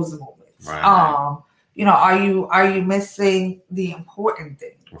for those moments? Right. You know, are you missing the important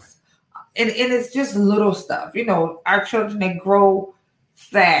things? Right. And it's just little stuff. You know, our children, they grow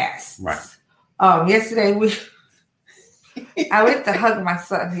fast. Right. Yesterday I went to hug my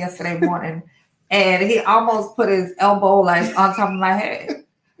son yesterday morning, and he almost put his elbow like on top of my head.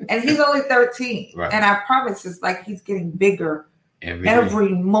 And he's only 13. Right. And I promise it's like he's getting bigger every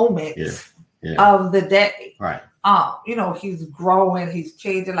moment of the day. Right. You know, he's growing, he's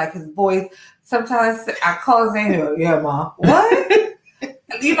changing, like his voice. Sometimes I call his name, yeah, Mom. What?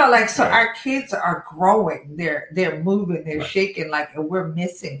 You know, like, so our kids are growing, they're moving, they're shaking, like, and we're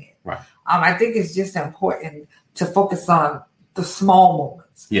missing it. Right. I think it's just important to focus on the small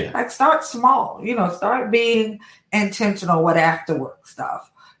moments. Yeah. Like, start small, you know, start being intentional with after work stuff.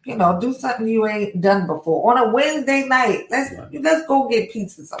 You know, do something you ain't done before. On a Wednesday night, let's go get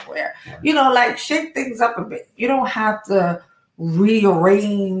pizza somewhere. Right. You know, like, shake things up a bit. You don't have to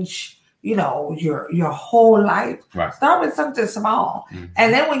rearrange, you know, your whole life. Right. Start with something small. Mm-hmm.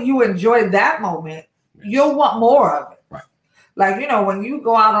 And then when you enjoy that moment, you'll want more of it. Right. Like, you know, when you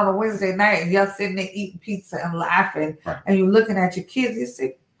go out on a Wednesday night and you're sitting there eating pizza and laughing, and you're looking at your kids, you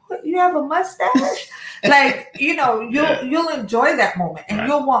say, what, you have a mustache? Like, you know, you'll enjoy that moment and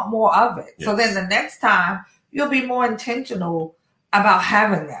you'll want more of it. Yes. So then the next time you'll be more intentional about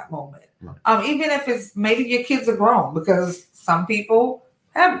having that moment. Right. Even if it's maybe your kids are grown, because some people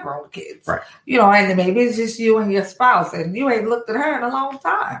have grown kids. Right. You know, and maybe it's just you and your spouse and you ain't looked at her in a long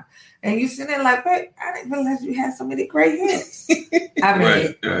time. And you sitting there like, wait, I didn't realize you had so many gray hairs. I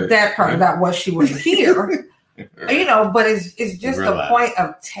mean, that part about what she was here. You know, but it's just a point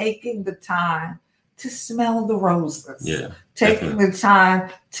of taking the time to smell the roses. Yeah. Taking the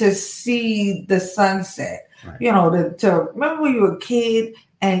time to see the sunset. Right. You know, to remember when you were a kid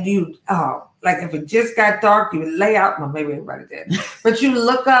and you like if it just got dark, you would lay out, well, maybe everybody did. But you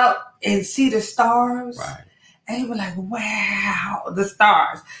look up and see the stars. Right. And you were like, wow, the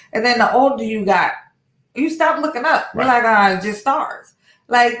stars. And then the older you got, you stop looking up. Right. You're like, it's just stars.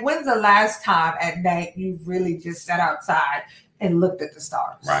 Like, when's the last time at night you really just sat outside and looked at the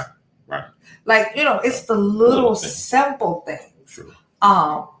stars? Right, right. Like, you know, it's the little simple things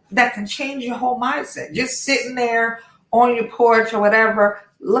that can change your whole mindset. Just sitting there on your porch or whatever,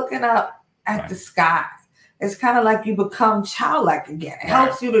 looking up at the sky. It's kind of like you become childlike again. It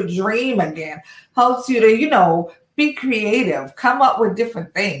helps you to dream again. Helps you to, you know, be creative, come up with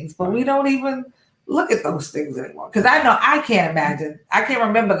different things. But we don't even look at those things anymore. Because I know I can't imagine. I can't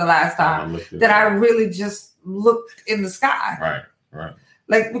remember the last time that I really just looked in the sky. Right.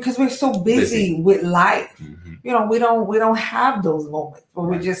 Like, because we're so busy with life. Mm-hmm. You know, we don't have those moments where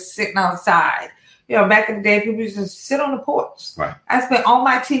we're just sitting outside. You know, back in the day, people used to sit on the porch. Right. I spent all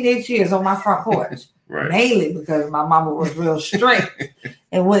my teenage years on my front porch. Right. Mainly because my mama was real strict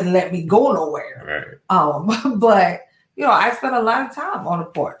and wouldn't let me go nowhere. Right. But you know, I spent a lot of time on the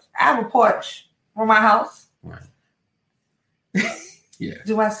porch. I have a porch for my house. Right. Yeah.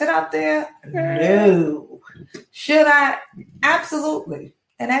 Do I sit out there? No. Should I? Absolutely.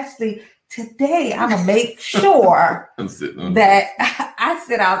 And actually, today I'm gonna make sure that I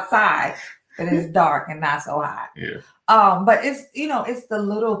sit outside and it's dark and not so hot. Yeah. But it's, you know, it's the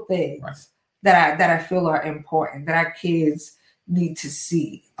little things. Right. that I feel are important, that our kids need to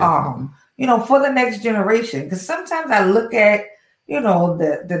see, you know, for the next generation. Because sometimes I look at, you know,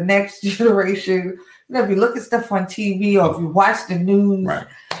 the next generation, you know, if you look at stuff on TV or if you watch the news,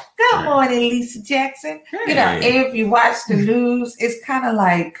 good morning, Lisa Jackson. Hey. You know, if you watch the news, it's kind of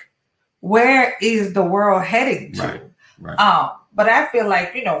like, where is the world heading to? Right. But I feel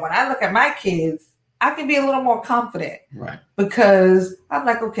like, you know, when I look at my kids, I can be a little more confident. Right. Because I'm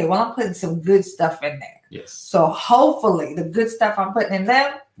like, okay, well, I'm putting some good stuff in there. Yes. So hopefully the good stuff I'm putting in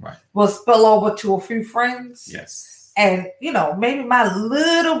them will spill over to a few friends. Yes. And, you know, maybe my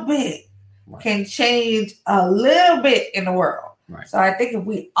little bit can change a little bit in the world. Right. So I think if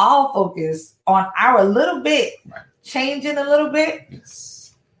we all focus on our little bit, changing a little bit,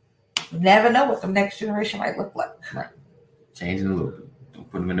 you never know what the next generation might look like. Right. Changing a little bit.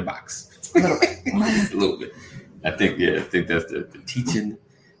 Don't put them in the box. A little bit. A little bit. I think that's the teaching,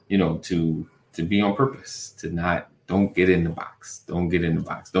 you know, to be on purpose, to don't get in the box. Don't get in the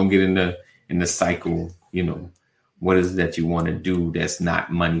box. Don't get in the cycle, you know, what is it that you want to do that's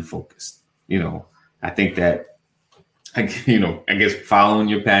not money focused? You know, I think that, you know, I guess following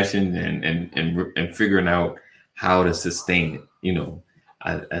your passion and figuring out how to sustain it, you know,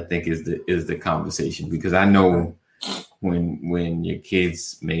 I think is the conversation, because I know when your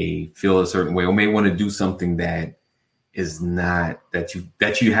kids may feel a certain way or may want to do something that is not that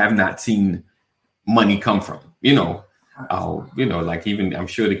you have not seen money come from, you know, like even I'm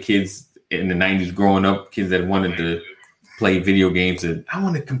sure the kids in the 90s growing up, kids that wanted to play video games and I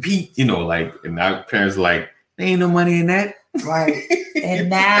want to compete, you know, like, and our parents are like, there ain't no money in that. Right. And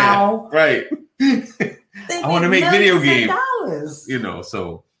now, right. I want to make video games, you know,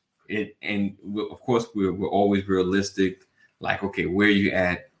 so and of course we're always realistic, like, okay, where are you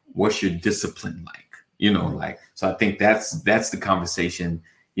at? What's your discipline like? You know, like, so I think that's the conversation,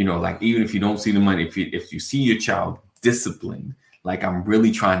 you know, like, even if you don't see the money, if you see your child disciplined, like, I'm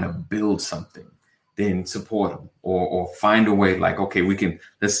really trying to build something, then support them or find a way, like, okay,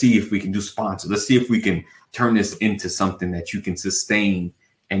 let's see if we can do sponsor. Let's see if we can turn this into something that you can sustain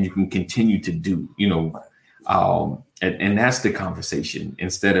and you can continue to do, you know, and that's the conversation.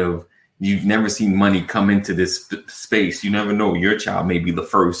 Instead of, you've never seen money come into this space. You never know, your child may be the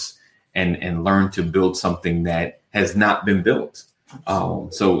first and learn to build something that has not been built.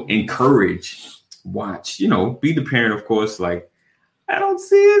 So encourage, watch, you know, be the parent, of course, like, I don't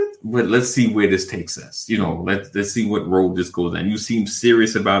see it, but let's see where this takes us. You know, let's see what road this goes on. You seem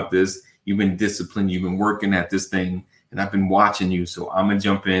serious about this. You've been disciplined. You've been working at this thing, and I've been watching you. So I'm going to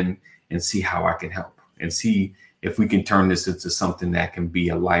jump in and see how I can help and see if we can turn this into something that can be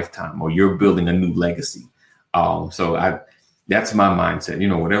a lifetime, or you're building a new legacy. That's my mindset. You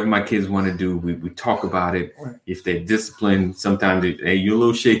know, whatever my kids want to do, we talk about it. If they're disciplined, sometimes hey, you're a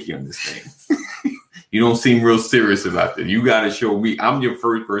little shaky on this thing. You don't seem real serious about it. You got to show me. I'm your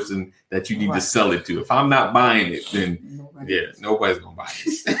first person that you need to sell it to. If I'm not buying it, then nobody's gonna buy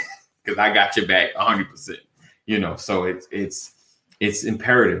it because I got your back 100%. You know, so it's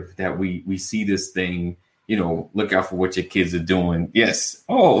imperative that we see this thing. You know, look out for what your kids are doing. Yes.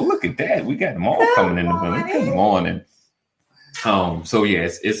 Oh, look at that. We got them all coming in the building. Good morning. So yeah,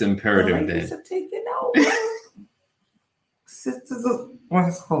 it's imperative that. Taking over. Sisters of,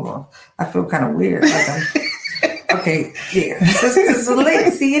 hold on. I feel kind of weird. Like okay, yeah. Sisters of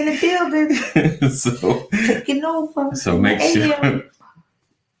Legacy in the building. So taking over. So make sure.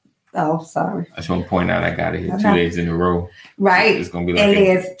 Oh, sorry. I just want to point out I got it here 2 days in a row. Right. It's gonna be like, and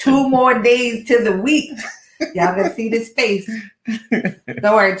there's 2 more days to the week. Y'all gonna see this face.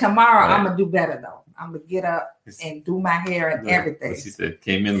 Don't worry. Tomorrow I'm gonna do better though. I'm gonna get up and do my hair and everything. She said,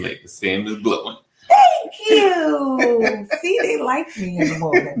 came in late. The same as blowing. Thank you. See, they like me in the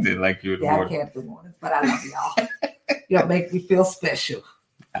morning. They like you in the morning. I can't do mornings, but I love y'all. Y'all make me feel special.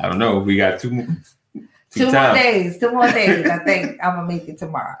 I don't know. We got 2 more. 2 more days. 2 more days. I think I'm gonna make it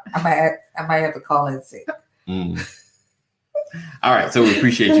tomorrow. I might have to call in sick. All right, so we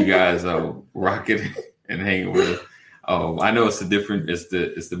appreciate you guys rocking and hanging with us. I know it's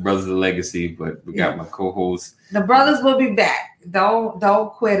the Brothers of Legacy, but we got my co-host. The brothers will be back.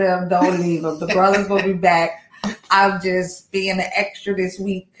 Don't quit them. Don't leave them. The brothers will be back. I'm just being an extra this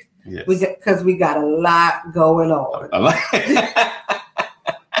week because we got a lot going on. A lot.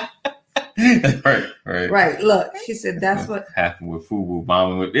 Right. Look, she said that's what happened with Fubu,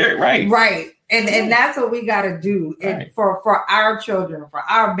 Mama. Right. And that's what we got to do for our children, for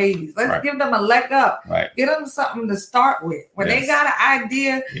our babies. Let's give them a leg up. Right. Give them something to start with. When they got an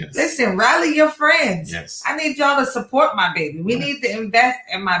idea, listen, rally your friends. Yes. I need y'all to support my baby. We need to invest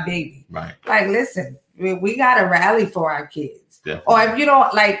in my baby. Right. Like, listen, we got to rally for our kids. Definitely. Or if you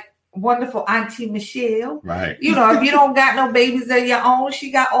don't, like, wonderful Auntie Michelle. Right. You know, if you don't got no babies of your own,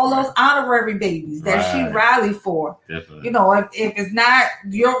 she got all those honorary babies that she rallied for. Definitely. You know, if it's not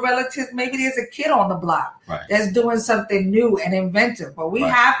your relatives, maybe there's a kid on the block that's doing something new and inventive. But we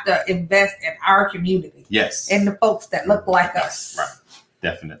have to invest in our community. Yes. In the folks that look like us. Right.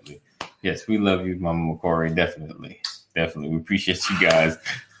 Definitely. Yes, we love you, Mama McCory. Definitely. We appreciate you guys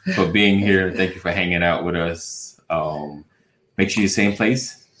for being here. Thank you for hanging out with us. Make sure you're same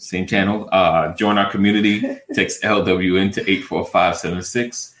place. Same channel. Join our community. Text LWN to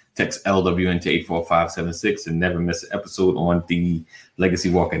 84576. Text LWN to 84576 and never miss an episode on the Legacy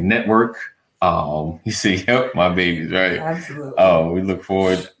Walker Network. You see, yep, my babies, right? Absolutely. We look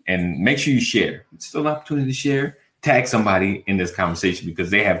forward and make sure you share. It's still an opportunity to share. Tag somebody in this conversation because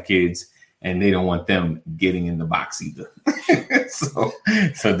they have kids and they don't want them getting in the box either. So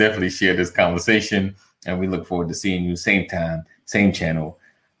definitely share this conversation and we look forward to seeing you same time, same channel.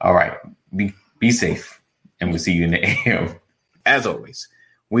 All right. Be safe. And we'll see you in the AM. As always,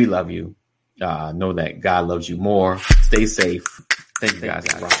 we love you. Know that God loves you more. Stay safe. Thank you guys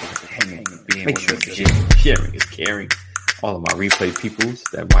for hanging. Make sure sharing is caring. All of my replay peoples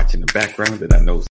that watch in the background that I know